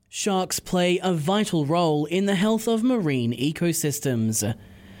Sharks play a vital role in the health of marine ecosystems.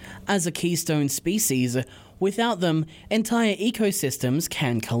 As a keystone species, without them, entire ecosystems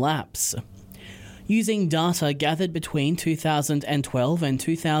can collapse. Using data gathered between 2012 and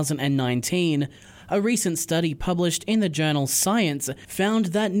 2019, a recent study published in the journal Science found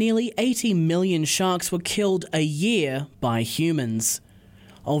that nearly 80 million sharks were killed a year by humans.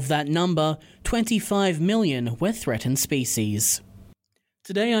 Of that number, 25 million were threatened species.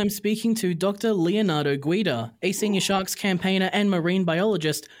 Today I'm speaking to Dr Leonardo Guida, a senior sharks campaigner and marine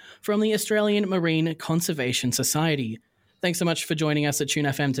biologist from the Australian Marine Conservation Society. Thanks so much for joining us at Tune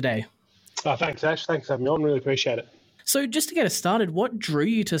FM today. Oh, thanks, Ash. Thanks for having me on. Really appreciate it. So just to get us started, what drew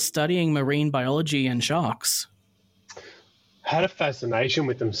you to studying marine biology and sharks? Had a fascination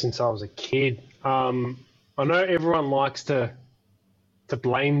with them since I was a kid. I know everyone likes to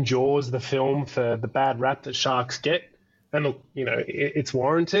blame Jaws, the film, for the bad rap that sharks get. And look, it's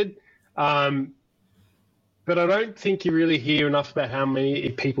warranted. But I don't think you really hear enough about how many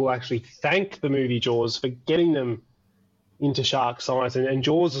people actually thank the movie Jaws for getting them into shark science. And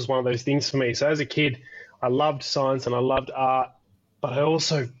Jaws was one of those things for me. So as a kid, I loved science and I loved art, but I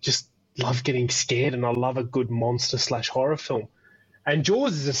also just love getting scared and I love a good monster/horror film. And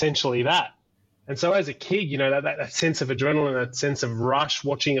Jaws is essentially that. And so as a kid, that sense of adrenaline, that sense of rush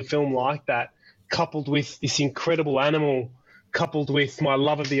watching a film like that, coupled with this incredible animal, coupled with my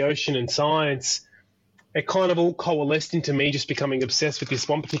love of the ocean and science, it kind of all coalesced into me just becoming obsessed with this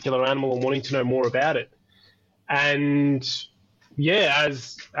one particular animal and wanting to know more about it. And yeah,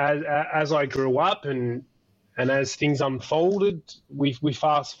 as I grew up and as things unfolded, we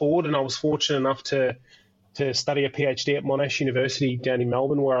fast forward, and I was fortunate enough to study a PhD at Monash University down in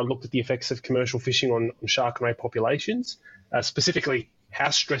Melbourne, where I looked at the effects of commercial fishing on shark and ray populations, specifically how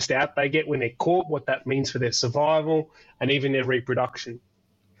stressed out they get when they're caught, what that means for their survival, and even their reproduction.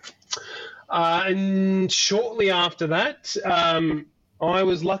 And shortly after that, I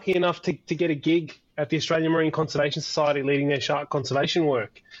was lucky enough to get a gig at the Australian Marine Conservation Society leading their shark conservation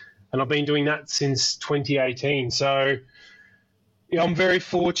work. And I've been doing that since 2018. So I'm very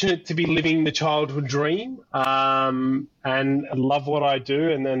fortunate to be living the childhood dream, and I love what I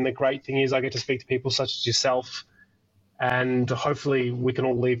do. And then the great thing is I get to speak to people such as yourself, and hopefully we can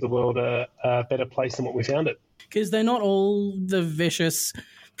all leave the world a better place than what we found it. Because they're not all the vicious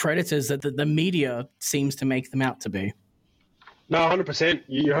predators that the media seems to make them out to be. No, 100%.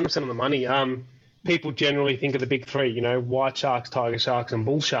 You're 100% on the money. People generally think of the big three, white sharks, tiger sharks, and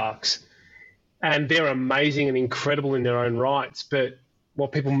bull sharks. And they're amazing and incredible in their own rights. But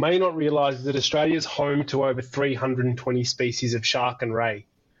what people may not realise is that Australia is home to over 320 species of shark and ray.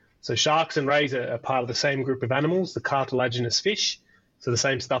 So sharks and rays are part of the same group of animals, the cartilaginous fish, so the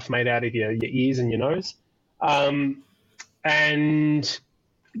same stuff made out of your ears and your nose. And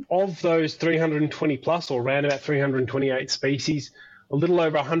of those 320 plus, or around about 328 species, a little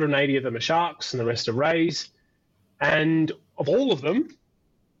over 180 of them are sharks and the rest are rays. And of all of them,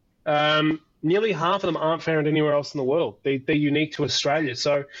 nearly half of them aren't found anywhere else in the world. They're unique to Australia.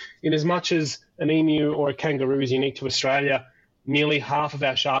 So in as much as an emu or a kangaroo is unique to Australia, nearly half of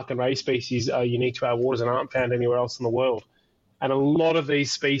our shark and ray species are unique to our waters and aren't found anywhere else in the world. And a lot of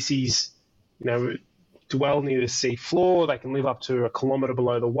these species, dwell near the sea floor. They can live up to 1 kilometre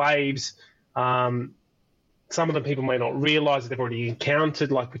below the waves. Some of them people may not realise that they've already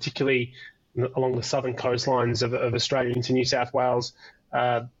encountered, like particularly along the southern coastlines of Australia into New South Wales,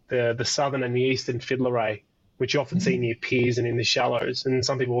 the southern and the eastern fiddler ray, which you often see near piers and in the shallows. And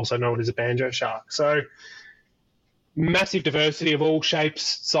some people also know it as a banjo shark. So massive diversity of all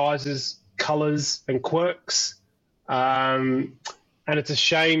shapes, sizes, colours and quirks. And it's a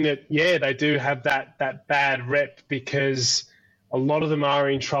shame that, they do have that bad rep, because a lot of them are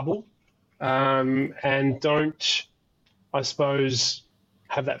in trouble and don't, I suppose,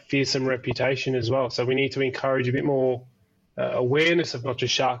 have that fearsome reputation as well. So we need to encourage a bit more awareness of not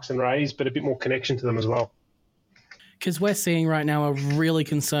just sharks and rays, but a bit more connection to them as well. Because we're seeing right now a really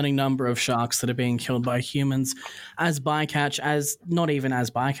concerning number of sharks that are being killed by humans as bycatch, as not even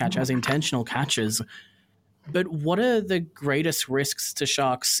as bycatch, as intentional catches. But what are the greatest risks to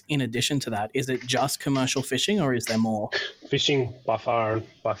sharks in addition to that? Is it just commercial fishing, or is there more? Fishing, by far.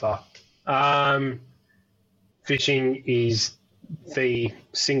 Fishing is the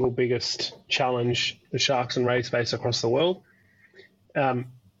single biggest challenge the sharks and rays face across the world. In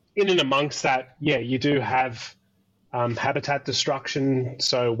and amongst that, you do have habitat destruction.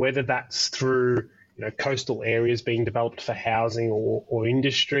 So whether that's through coastal areas being developed for housing or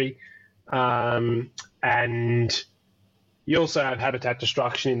industry, and you also have habitat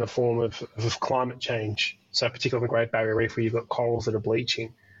destruction in the form of climate change. So particularly in the Great Barrier Reef, where you've got corals that are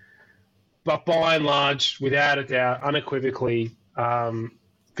bleaching. But by and large, without a doubt, unequivocally,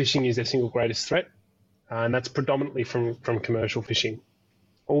 fishing is their single greatest threat, and that's predominantly from commercial fishing.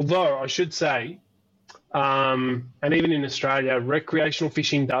 Although I should say, and even in Australia, recreational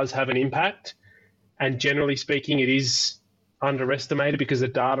fishing does have an impact, and generally speaking, it is underestimated because the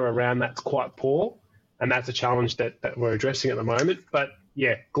data around that's quite poor, and that's a challenge that we're addressing at the moment. But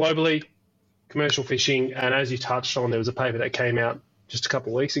yeah, globally, commercial fishing, and as you touched on, there was a paper that came out just a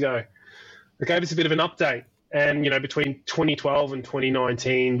couple of weeks ago that gave us a bit of an update. And, between 2012 and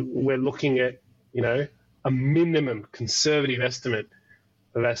 2019, we're looking at, a minimum conservative estimate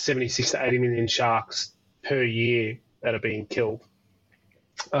of about 76 to 80 million sharks per year that are being killed.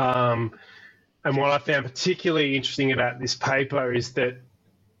 And what I found particularly interesting about this paper is that,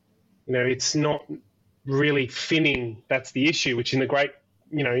 it's not really finning that's the issue, which in the great,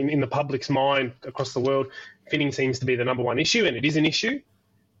 in the public's mind across the world, finning seems to be the number one issue, and it is an issue.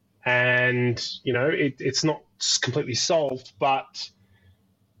 And, it's not completely solved, but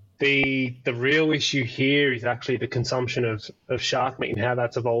the real issue here is actually the consumption of shark meat and how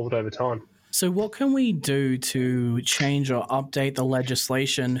that's evolved over time. So what can we do to change or update the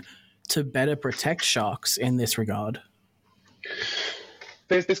legislation to better protect sharks in this regard?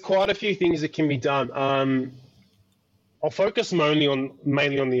 There's quite a few things that can be done. I'll focus mainly on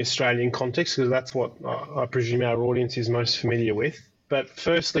the Australian context because that's what I presume our audience is most familiar with. But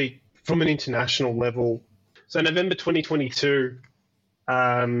firstly, from an international level, so November 2022,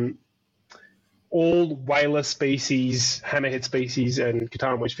 all whaler species, hammerhead species, and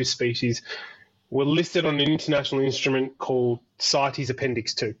Kataran wedgefish species were listed on an international instrument called CITES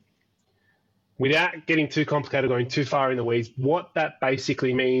Appendix 2. Without getting too complicated, going too far in the weeds, what that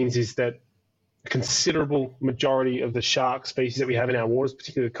basically means is that a considerable majority of the shark species that we have in our waters,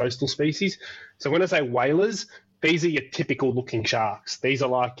 particularly coastal species. So when I say whalers, these are your typical looking sharks. These are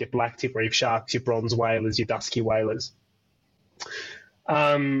like your black tip reef sharks, your bronze whalers, your dusky whalers.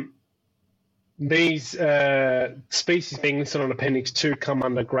 These species being listed on Appendix 2 come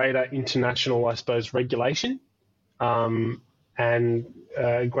under greater international, I suppose, regulation and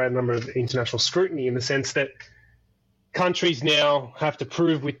a greater number of international scrutiny in the sense that countries now have to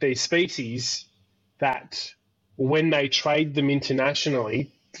prove with these species that when they trade them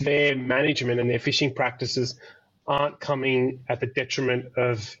internationally, their management and their fishing practices aren't coming at the detriment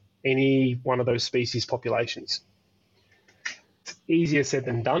of any one of those species populations. It's easier said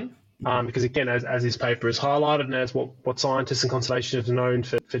than done because, again, as this paper is highlighted and as what scientists and conservationists have known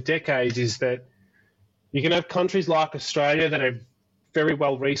for decades is that you can have countries like Australia that are very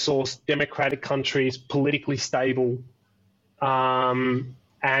well-resourced, democratic countries, politically stable,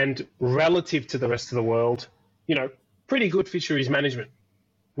 and relative to the rest of the world, pretty good fisheries management.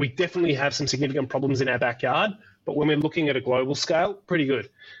 We definitely have some significant problems in our backyard, but when we're looking at a global scale, pretty good.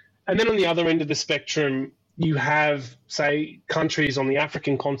 And then on the other end of the spectrum, you have, say, countries on the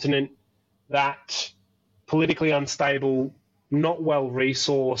African continent that politically unstable, not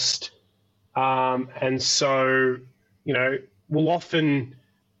well-resourced, and so, will often,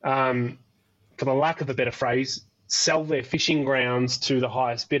 for the lack of a better phrase, sell their fishing grounds to the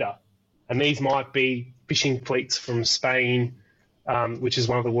highest bidder. And these might be fishing fleets from Spain, which is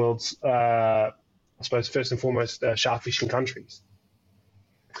one of the world's, I suppose, first and foremost, shark fishing countries.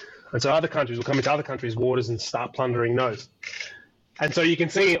 And so other countries will come into other countries' waters and start plundering those. And so you can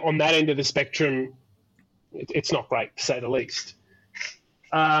see on that end of the spectrum, it's not great, to say the least.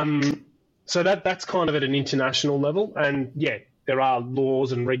 So that's kind of at an international level. And, yeah, there are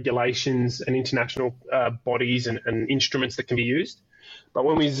laws and regulations and international bodies and instruments that can be used. But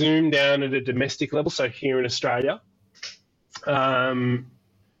when we zoom down at a domestic level, so here in Australia,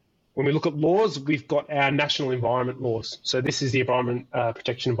 when we look at laws, we've got our national environment laws. So this is the Environment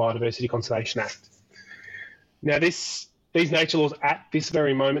Protection and Biodiversity Conservation Act. Now, these nature laws at this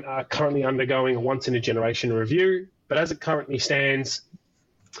very moment are currently undergoing a once-in-a-generation review. But as it currently stands,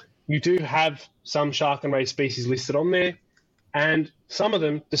 you do have some shark and ray species listed on there. And some of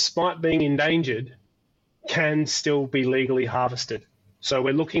them, despite being endangered, can still be legally harvested. So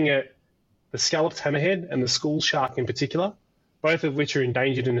we're looking at the scalloped hammerhead and the school shark in particular, both of which are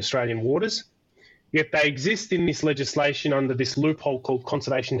endangered in Australian waters. Yet they exist in this legislation under this loophole called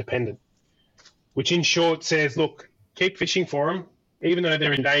conservation dependent, which in short says, look, keep fishing for them, even though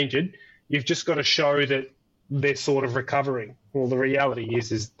they're endangered. You've just got to show that they're sort of recovering. Well, the reality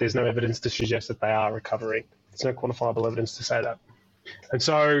is there's no evidence to suggest that they are recovering. There's no quantifiable evidence to say that. And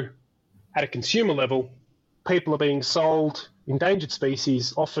so at a consumer level, people are being sold endangered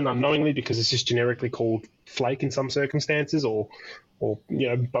species, often unknowingly because it's just generically called flake in some circumstances or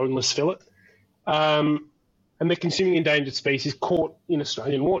boneless fillet. And they're consuming endangered species caught in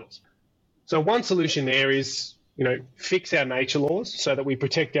Australian waters. So one solution there is, fix our nature laws so that we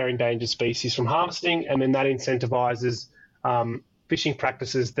protect our endangered species from harvesting, and then that incentivizes fishing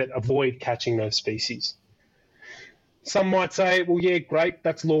practices that avoid catching those species. Some might say, well, yeah, great,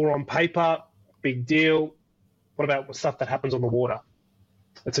 that's law on paper, big deal. What about stuff that happens on the water?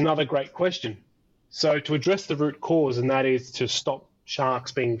 That's another great question. So to address the root cause, and that is to stop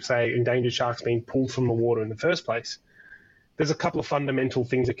endangered sharks being pulled from the water in the first place, there's a couple of fundamental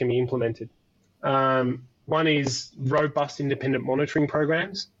things that can be implemented. One is robust independent monitoring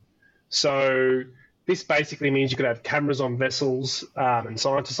programs. So this basically means you could have cameras on vessels and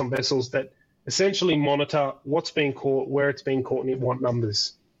scientists on vessels that essentially monitor what's being caught, where it's being caught, and in what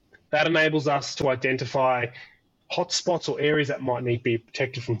numbers. That enables us to identify hotspots or areas that might need to be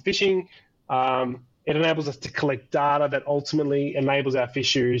protected from fishing. It enables us to collect data that ultimately enables our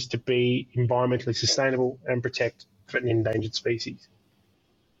fisheries to be environmentally sustainable and protect threatened and endangered species.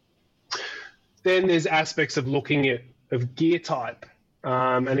 Then there's aspects of looking at gear type.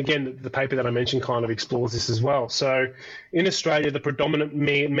 And again, the paper that I mentioned kind of explores this as well. So in Australia, the predominant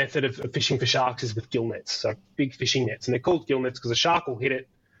method of fishing for sharks is with gill nets, so big fishing nets. And they're called gill nets because a shark will hit it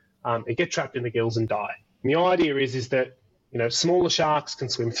get trapped in the gills and die. And the idea is that smaller sharks can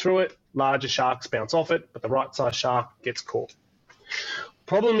swim through it, larger sharks bounce off it, but the right size shark gets caught.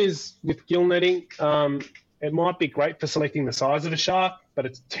 Problem is with gill netting, it might be great for selecting the size of a shark, but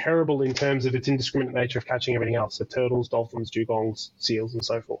it's terrible in terms of its indiscriminate nature of catching everything else, so turtles, dolphins, dugongs, seals, and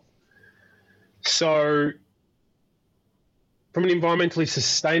so forth. So from an environmentally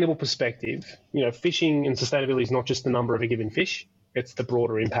sustainable perspective, fishing and sustainability is not just the number of a given fish, it's the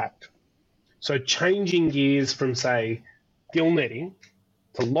broader impact. So changing gears from, say, gill netting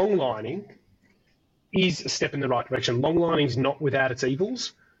to long lining is a step in the right direction. Long lining is not without its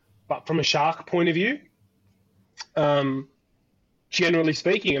evils, but from a shark point of view, generally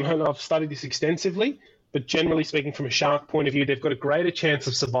speaking, and I've studied this extensively, but generally speaking, from a shark point of view, they've got a greater chance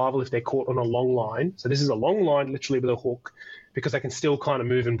of survival if they're caught on a long line. So this is a long line, literally with a hook, because they can still kind of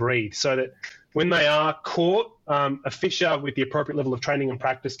move and breathe. So that when they are caught, a fisher with the appropriate level of training and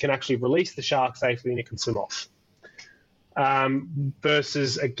practice can actually release the shark safely and it can swim off.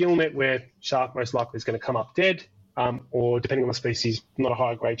 Versus a gill net where shark most likely is going to come up dead, or depending on the species, not a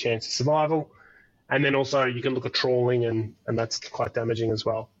high grade chance of survival. And then also you can look at trawling and that's quite damaging as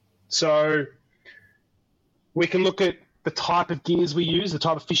well. So we can look at the type of gears we use, the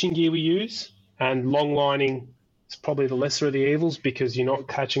type of fishing gear we use, and long lining is probably the lesser of the evils because you're not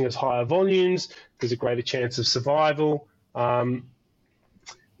catching as higher volumes, there's a greater chance of survival. You're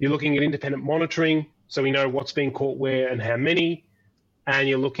looking at independent monitoring, so we know what's being caught where and how many, and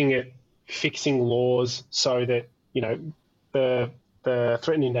you're looking at fixing laws so that, the threatened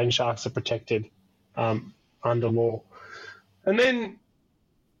and endangered sharks are protected under law. And then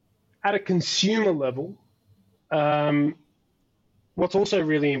at a consumer level, what's also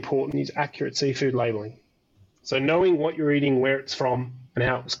really important is accurate seafood labeling. So knowing what you're eating, where it's from, and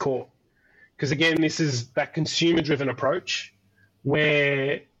how it was caught. Because again, this is that consumer-driven approach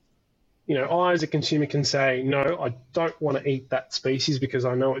where, I as a consumer can say, no, I don't want to eat that species because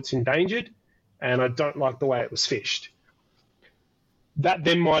I know it's endangered and I don't like the way it was fished. That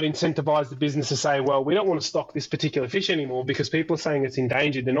then might incentivize the business to say, well, we don't want to stock this particular fish anymore because people are saying it's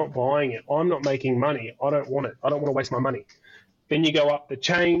endangered. They're not buying it. I'm not making money. I don't want it. I don't want to waste my money. Then you go up the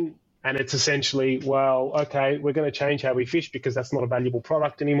chain and it's essentially, well, okay, we're going to change how we fish because that's not a valuable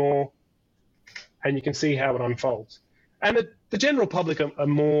product anymore. And you can see how it unfolds. And the general public are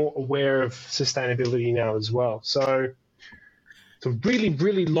more aware of sustainability now as well. So it's a really,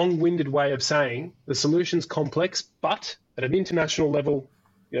 really long-winded way of saying the solution's complex, but at an international level,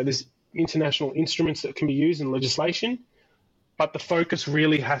 there's international instruments that can be used in legislation, but the focus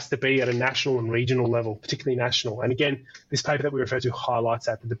really has to be at a national and regional level, particularly national. And again, this paper that we refer to highlights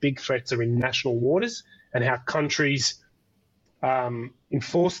that the big threats are in national waters and how countries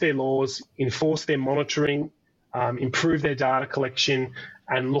enforce their laws, enforce their monitoring, improve their data collection,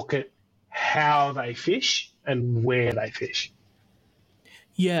 and look at how they fish and where they fish.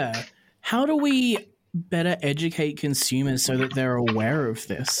 Yeah. How do we better educate consumers so that they're aware of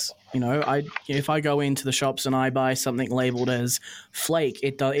this? If I go into the shops and I buy something labeled as flake,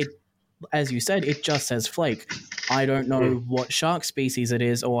 it as you said, it just says flake. I don't know what shark species it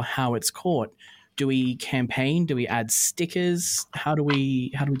is or how it's caught. Do we campaign? Do we add stickers? How do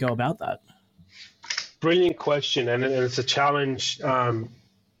we go about that? Brilliant question, and it's a challenge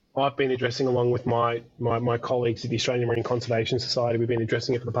I've been addressing along with my colleagues at the Australian Marine Conservation Society. We've been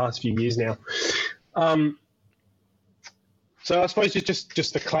addressing it for the past few years now. So I suppose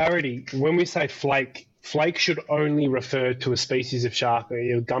just for clarity, when we say flake, flake should only refer to a species of shark,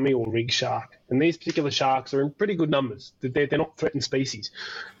 a gummy or rig shark. And these particular sharks are in pretty good numbers. They're not threatened species.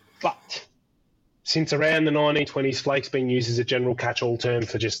 But since around the 1920s, flake's been used as a general catch-all term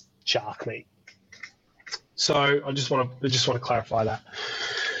for just shark meat. So I just want to clarify that.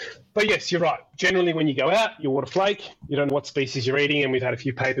 But yes, you're right. Generally, when you go out, you order flake, you don't know what species you're eating, and we've had a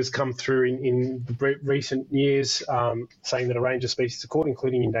few papers come through in the recent years saying that a range of species are caught,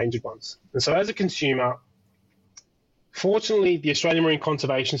 including endangered ones. And so as a consumer, fortunately, the Australian Marine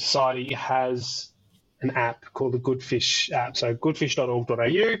Conservation Society has an app called the Good Fish app, so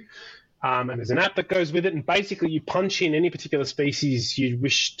goodfish.org.au, and there's an app that goes with it, and basically you punch in any particular species you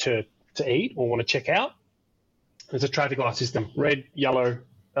wish to eat or want to check out. There's a traffic light system, red, yellow,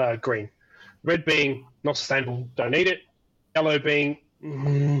 green. Red being not sustainable, don't eat it. Yellow being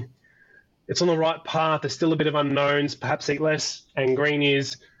it's on the right path, there's still a bit of unknowns, perhaps eat less. And green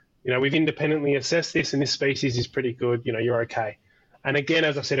is, we've independently assessed this and this species is pretty good, you're okay. And again,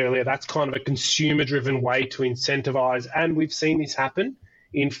 as I said earlier, that's kind of a consumer-driven way to incentivize, and we've seen this happen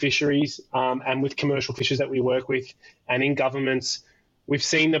in fisheries and with commercial fishers that we work with and in governments. We've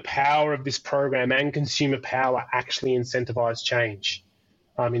seen the power of this program and consumer power actually incentivize change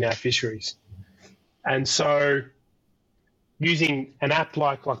in our fisheries. And so using an app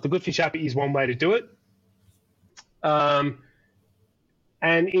like the Good Fish app is one way to do it. And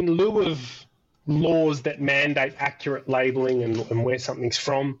in lieu of laws that mandate accurate labeling and where something's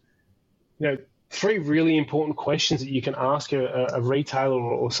from, three really important questions that you can ask a retailer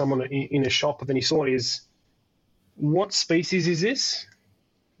or someone in a shop of any sort is, what species is this?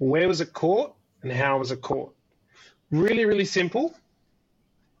 Where was it caught? And how was it caught? Really, really simple.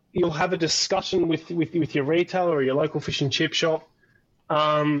 You'll have a discussion with your retailer or your local fish and chip shop.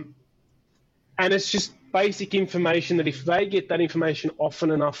 And it's just basic information that if they get that information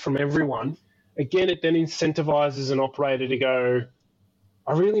often enough from everyone, again, it then incentivizes an operator to go,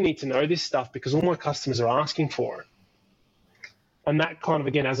 I really need to know this stuff because all my customers are asking for it. And that kind of,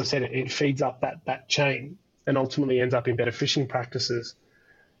 again, as I said, it feeds up that chain and ultimately ends up in better fishing practices.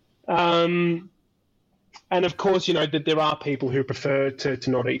 And of course, that there are people who prefer to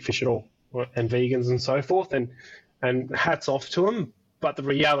not eat fish at all, and vegans and so forth, and hats off to them. But the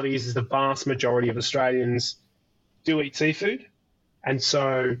reality is the vast majority of Australians do eat seafood. And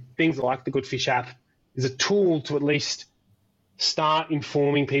so things like the Good Fish app is a tool to at least start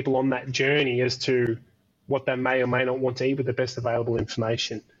informing people on that journey as to what they may or may not want to eat with the best available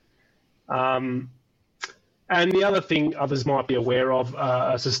information. And the other thing others might be aware of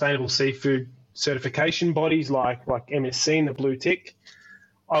are sustainable seafood certification bodies like MSC and the Blue Tick.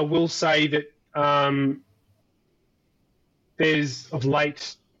 I will say that there's of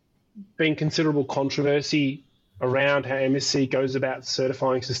late been considerable controversy around how MSC goes about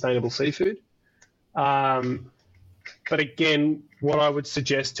certifying sustainable seafood. But again, what I would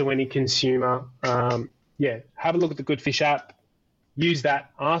suggest to any consumer, have a look at the Good Fish app, use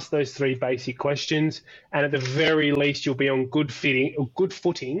that, ask those three basic questions, and at the very least, you'll be on good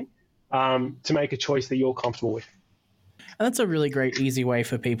footing to make a choice that you're comfortable with. And that's a really great, easy way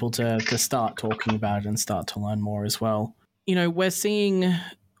for people to start talking about it and start to learn more as well. We're seeing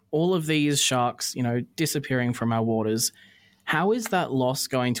all of these sharks, disappearing from our waters. How is that loss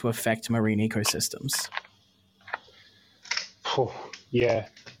going to affect marine ecosystems? Oh, yeah,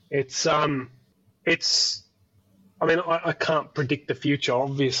 it's. I can't predict the future,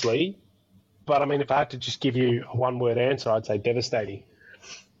 obviously, but if I had to just give you a one-word answer, I'd say devastating.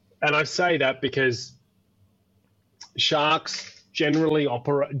 And I say that because sharks generally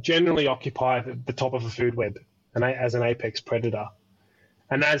occupy the top of a food web and as an apex predator.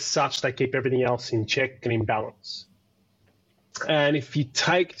 And as such, they keep everything else in check and in balance. And if you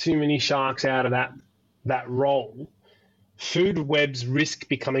take too many sharks out of that role, food webs risk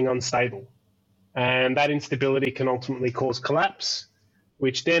becoming unstable. And that instability can ultimately cause collapse,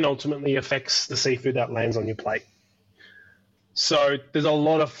 which then ultimately affects the seafood that lands on your plate. So there's a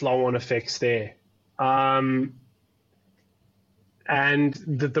lot of flow-on effects there. And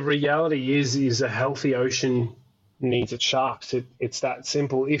the reality is a healthy ocean needs its sharks. It's that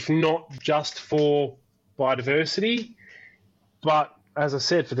simple, if not just for biodiversity, but as I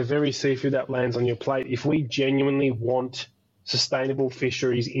said, for the very seafood that lands on your plate. If we genuinely want sustainable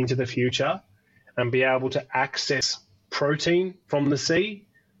fisheries into the future and be able to access protein from the sea,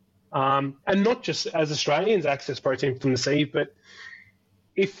 and not just as Australians access protein from the sea, but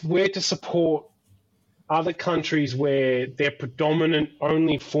if we're to support other countries where their predominant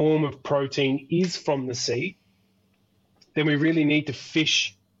only form of protein is from the sea, then we really need to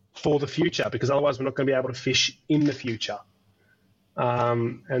fish for the future, because otherwise we're not going to be able to fish in the future.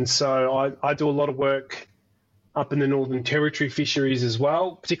 And so I do a lot of work up in the Northern Territory fisheries as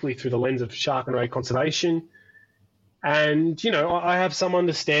well, particularly through the lens of shark and ray conservation. And, I have some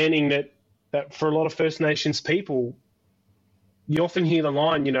understanding that for a lot of First Nations people, you often hear the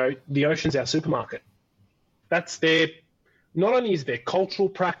line, the ocean's our supermarket. That's not only is their cultural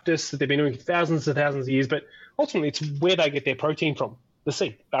practice that they've been doing for thousands and thousands of years, but ultimately it's where they get their protein from, the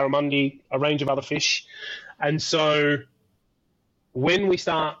sea, barramundi, a range of other fish. And so when we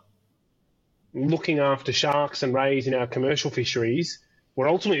start looking after sharks and rays in our commercial fisheries, we're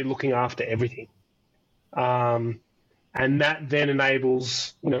ultimately looking after everything. And that then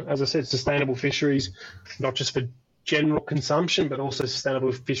enables, as I said, sustainable fisheries, not just for general consumption, but also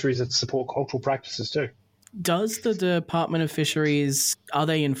sustainable fisheries that support cultural practices too. Does the Department of Fisheries, are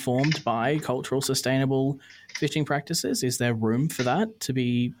they informed by cultural sustainable fishing practices? Is there room for that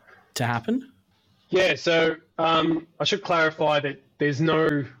to happen? Yeah, so I should clarify that there's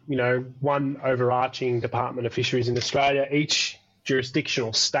no, one overarching Department of Fisheries in Australia. Each jurisdiction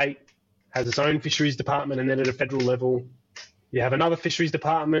or state has its own fisheries department, and then at a federal level, you have another fisheries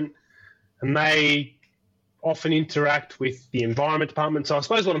department, and they often interact with the environment department. So I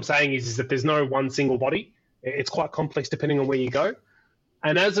suppose what I'm saying is that there's no one single body. It's quite complex depending on where you go.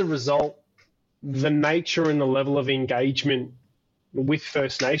 And as a result, the nature and the level of engagement with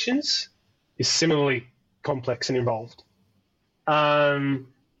First Nations is similarly complex and involved.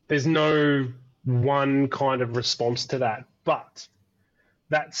 There's no one kind of response to that. But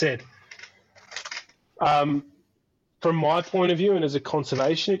that said, from my point of view and as a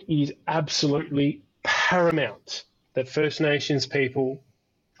conservationist, it is absolutely paramount that First Nations people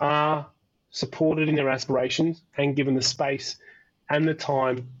are supported in their aspirations and given the space and the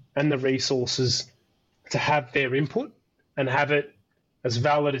time and the resources to have their input and have it as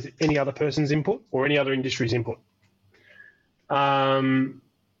valid as any other person's input or any other industry's input.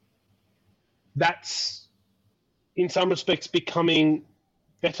 That's, in some respects, becoming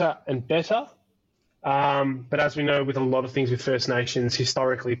better and better. But as we know, with a lot of things with First Nations,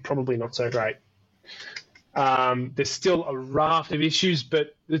 historically, probably not so great. There's still a raft of issues,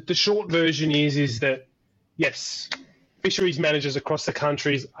 but the short version is that, yes, fisheries managers across the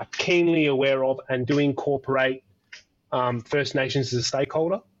countries are keenly aware of and do incorporate First Nations as a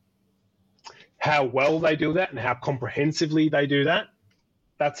stakeholder. How well they do that and how comprehensively they do that,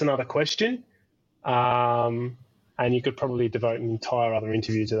 that's another question. And you could probably devote an entire other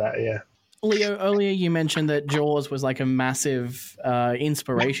interview to that, yeah. Leo, earlier you mentioned that Jaws was like a massive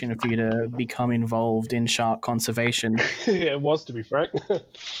inspiration for you to become involved in shark conservation. It was, to be frank.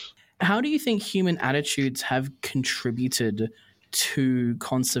 How do you think human attitudes have contributed to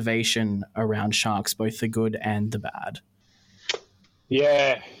conservation around sharks, both the good and the bad?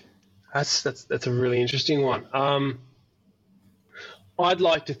 Yeah, that's a really interesting one. I'd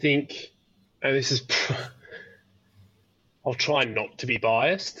like to think, and this is, I'll try not to be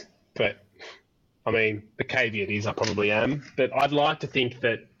biased, but I mean, the caveat is I probably am, but I'd like to think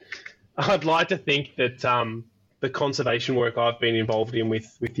that the conservation work I've been involved in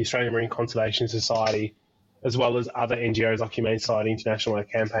with the Australian Marine Conservation Society, as well as other NGOs like Humane Society International, our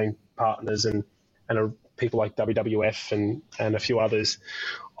campaign partners, and people like WWF and a few others,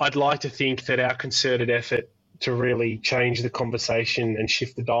 I'd like to think that our concerted effort to really change the conversation and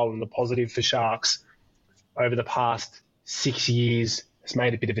shift the dial in the positive for sharks over the past 6 years has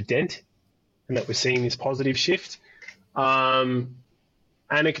made a bit of a dent, and that we're seeing this positive shift.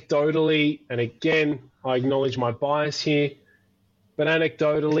 Anecdotally, and again, I acknowledge my bias here, but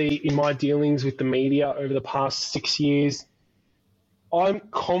anecdotally, in my dealings with the media over the past 6 years, I'm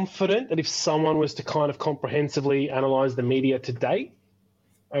confident that if someone was to kind of comprehensively analyse the media to date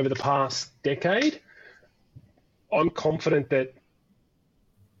over the past decade, I'm confident that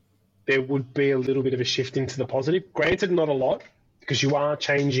there would be a little bit of a shift into the positive. Granted, not a lot, because you are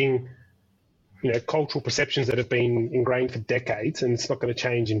changing, cultural perceptions that have been ingrained for decades, and it's not going to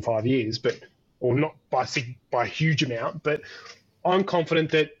change in 5 years, or not by a huge amount. But I'm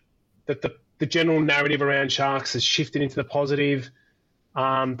confident that the general narrative around sharks has shifted into the positive.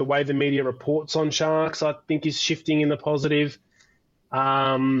 The way the media reports on sharks, I think, is shifting in the positive.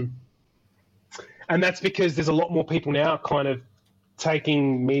 And that's because there's a lot more people now kind of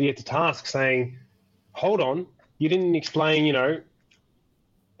taking media to task, saying, hold on, you didn't explain,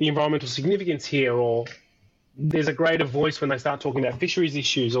 the environmental significance here, or there's a greater voice when they start talking about fisheries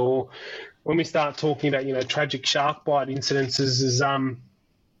issues, or when we start talking about, tragic shark bite incidences. Is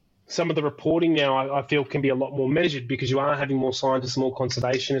some of the reporting now I feel can be a lot more measured, because you are having more scientists, more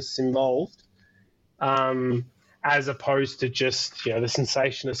conservationists involved, as opposed to just, the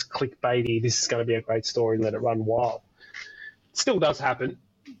sensationalist clickbaity, this is going to be a great story and let it run wild. Still does happen.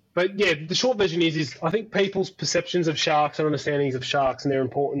 But yeah, the short version is I think people's perceptions of sharks and understandings of sharks and their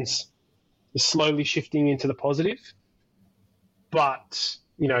importance is slowly shifting into the positive. But,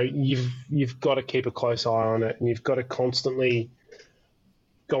 you know, you've got to keep a close eye on it, and you've got to constantly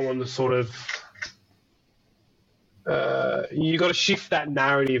go on the sort of you've got to shift that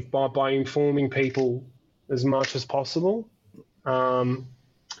narrative by informing people as much as possible. And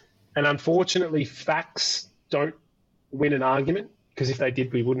unfortunately, facts don't win an argument, because if they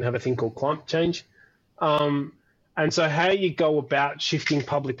did, we wouldn't have a thing called climate change. And so how you go about shifting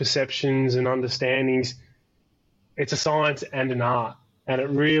public perceptions and understandings, it's a science and an art. And it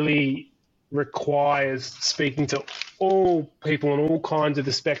really requires speaking to all people on all kinds of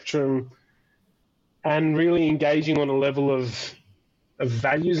the spectrum and really engaging on a level of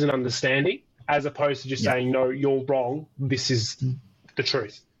values and understanding, as opposed to just saying, no, you're wrong, this is the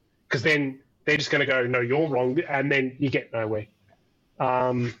truth. Because then they're just going to go, no, you're wrong, and then you get nowhere.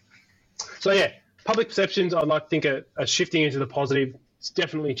 So yeah, public perceptions, I'd like to think are shifting into the positive. It's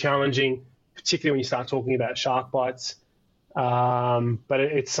definitely challenging, particularly when you start talking about shark bites. But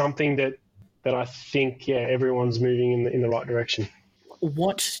it's something that I think, everyone's moving in the right direction.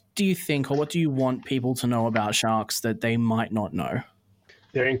 What do you think, or what do you want people to know about sharks that they might not know?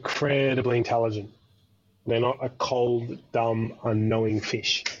 They're incredibly intelligent. They're not a cold, dumb, unknowing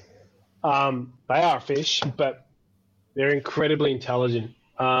fish. They are fish, but they're incredibly intelligent.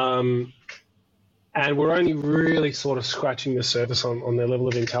 And we're only really sort of scratching the surface on their level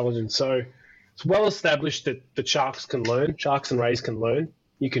of intelligence. So it's well established that sharks can learn. Sharks and rays can learn.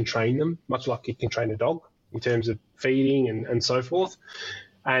 You can train them, much like you can train a dog in terms of feeding and so forth.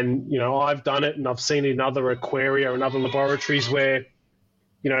 And, you know, I've done it, and I've seen it in other aquaria and other laboratories where,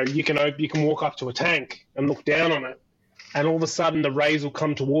 you know, you can walk up to a tank and look down on it, and all of a sudden the rays will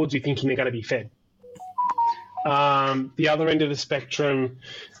come towards you thinking they're going to be fed. The other end of the spectrum,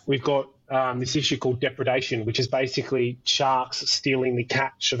 we've got this issue called depredation, which is basically sharks stealing the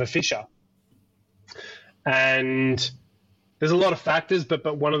catch of a fisher. And there's a lot of factors,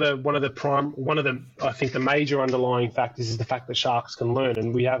 but one of the I think the major underlying factors is the fact that sharks can learn.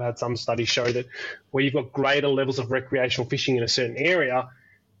 And we have had some studies show that where you've got greater levels of recreational fishing in a certain area,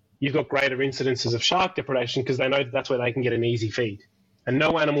 you've got greater incidences of shark depredation, because they know that's where they can get an easy feed. And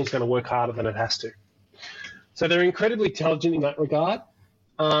no animal's going to work harder than it has to. So they're incredibly intelligent in that regard.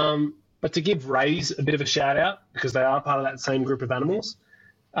 But to give rays a bit of a shout out, because they are part of that same group of animals,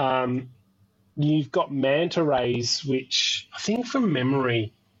 you've got manta rays, which I think from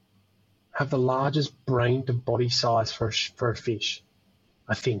memory have the largest brain to body size for a fish.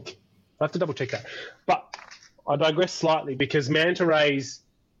 I think. I have to double check that. But I digress slightly, because manta rays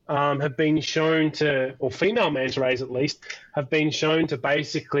have been shown to, or female manta rays at least, have been shown to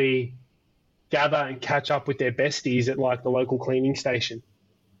basically gather and catch up with their besties at like the local cleaning station.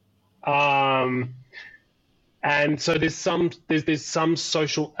 And so there's some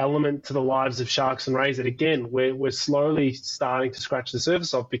social element to the lives of sharks and rays that, again, we're slowly starting to scratch the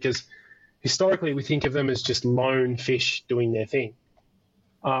surface of, because historically we think of them as just lone fish doing their thing.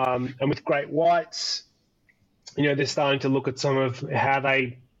 And with great whites, you know, they're starting to look at some of how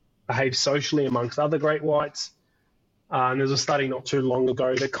they behave socially amongst other great whites. And there's a study not too long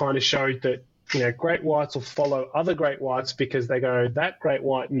ago that kind of showed that, you know, great whites will follow other great whites because they go, that great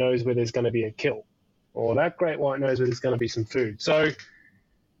white knows where there's going to be a kill, or that great white knows where there's going to be some food. So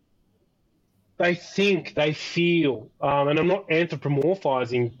they think, they feel, and I'm not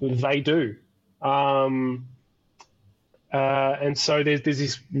anthropomorphizing, they do. And so there's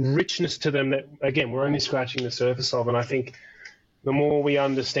this richness to them that, again, we're only scratching the surface of. And I think the more we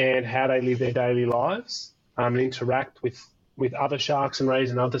understand how they live their daily lives and interact with other sharks and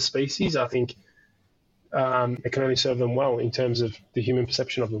rays and other species, I think it can only serve them well in terms of the human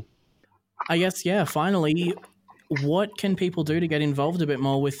perception of them. I guess, finally, what can people do to get involved a bit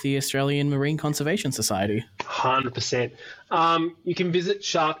more with the Australian Marine Conservation Society? 100%. You can visit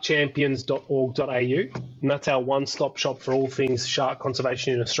sharkchampions.org.au, and that's our one-stop shop for all things shark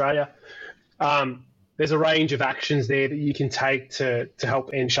conservation in Australia. There's a range of actions there that you can take to help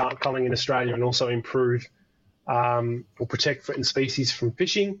end shark culling in Australia and also improve or protect threatened species from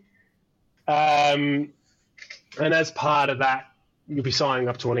fishing. And as part of that, you'll be signing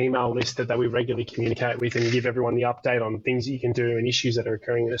up to an email list that we regularly communicate with and give everyone the update on things that you can do and issues that are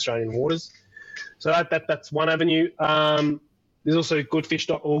occurring in Australian waters. So that's one avenue. There's also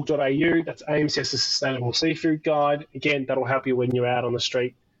goodfish.org.au. That's AMCS's Sustainable Seafood Guide. Again, that'll help you when you're out on the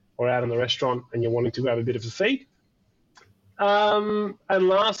street or out in the restaurant and you're wanting to grab a bit of a feed. And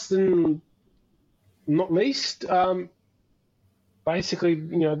last and not least, basically,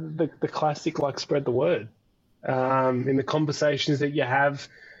 you know, the classic, like, spread the word. in the conversations that you have,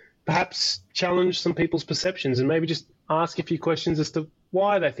 perhaps challenge some people's perceptions and maybe just ask a few questions as to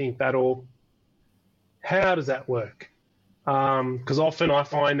why they think that or how does that work. Because often I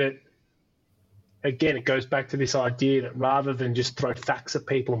find that, again, it goes back to this idea that rather than just throw facts at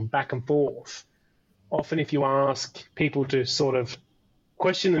people and back and forth, often if you ask people to sort of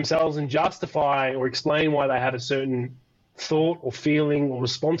question themselves and justify or explain why they have a certain thought or feeling or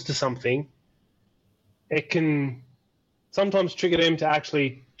response to something, it can sometimes trigger them to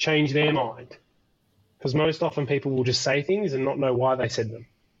actually change their mind. Because most often people will just say things and not know why they said them.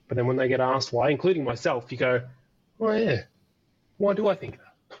 But then when they get asked why, including myself, you go, oh yeah, why do I think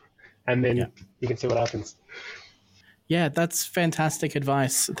that? And then you can see what happens. Yeah, that's fantastic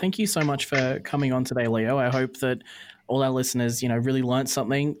advice. Thank you so much for coming on today, Leo. I hope that all our listeners, really learned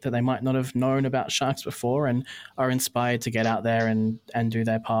something that they might not have known about sharks before and are inspired to get out there and do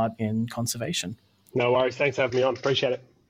their part in conservation. No worries. Thanks for having me on. Appreciate it.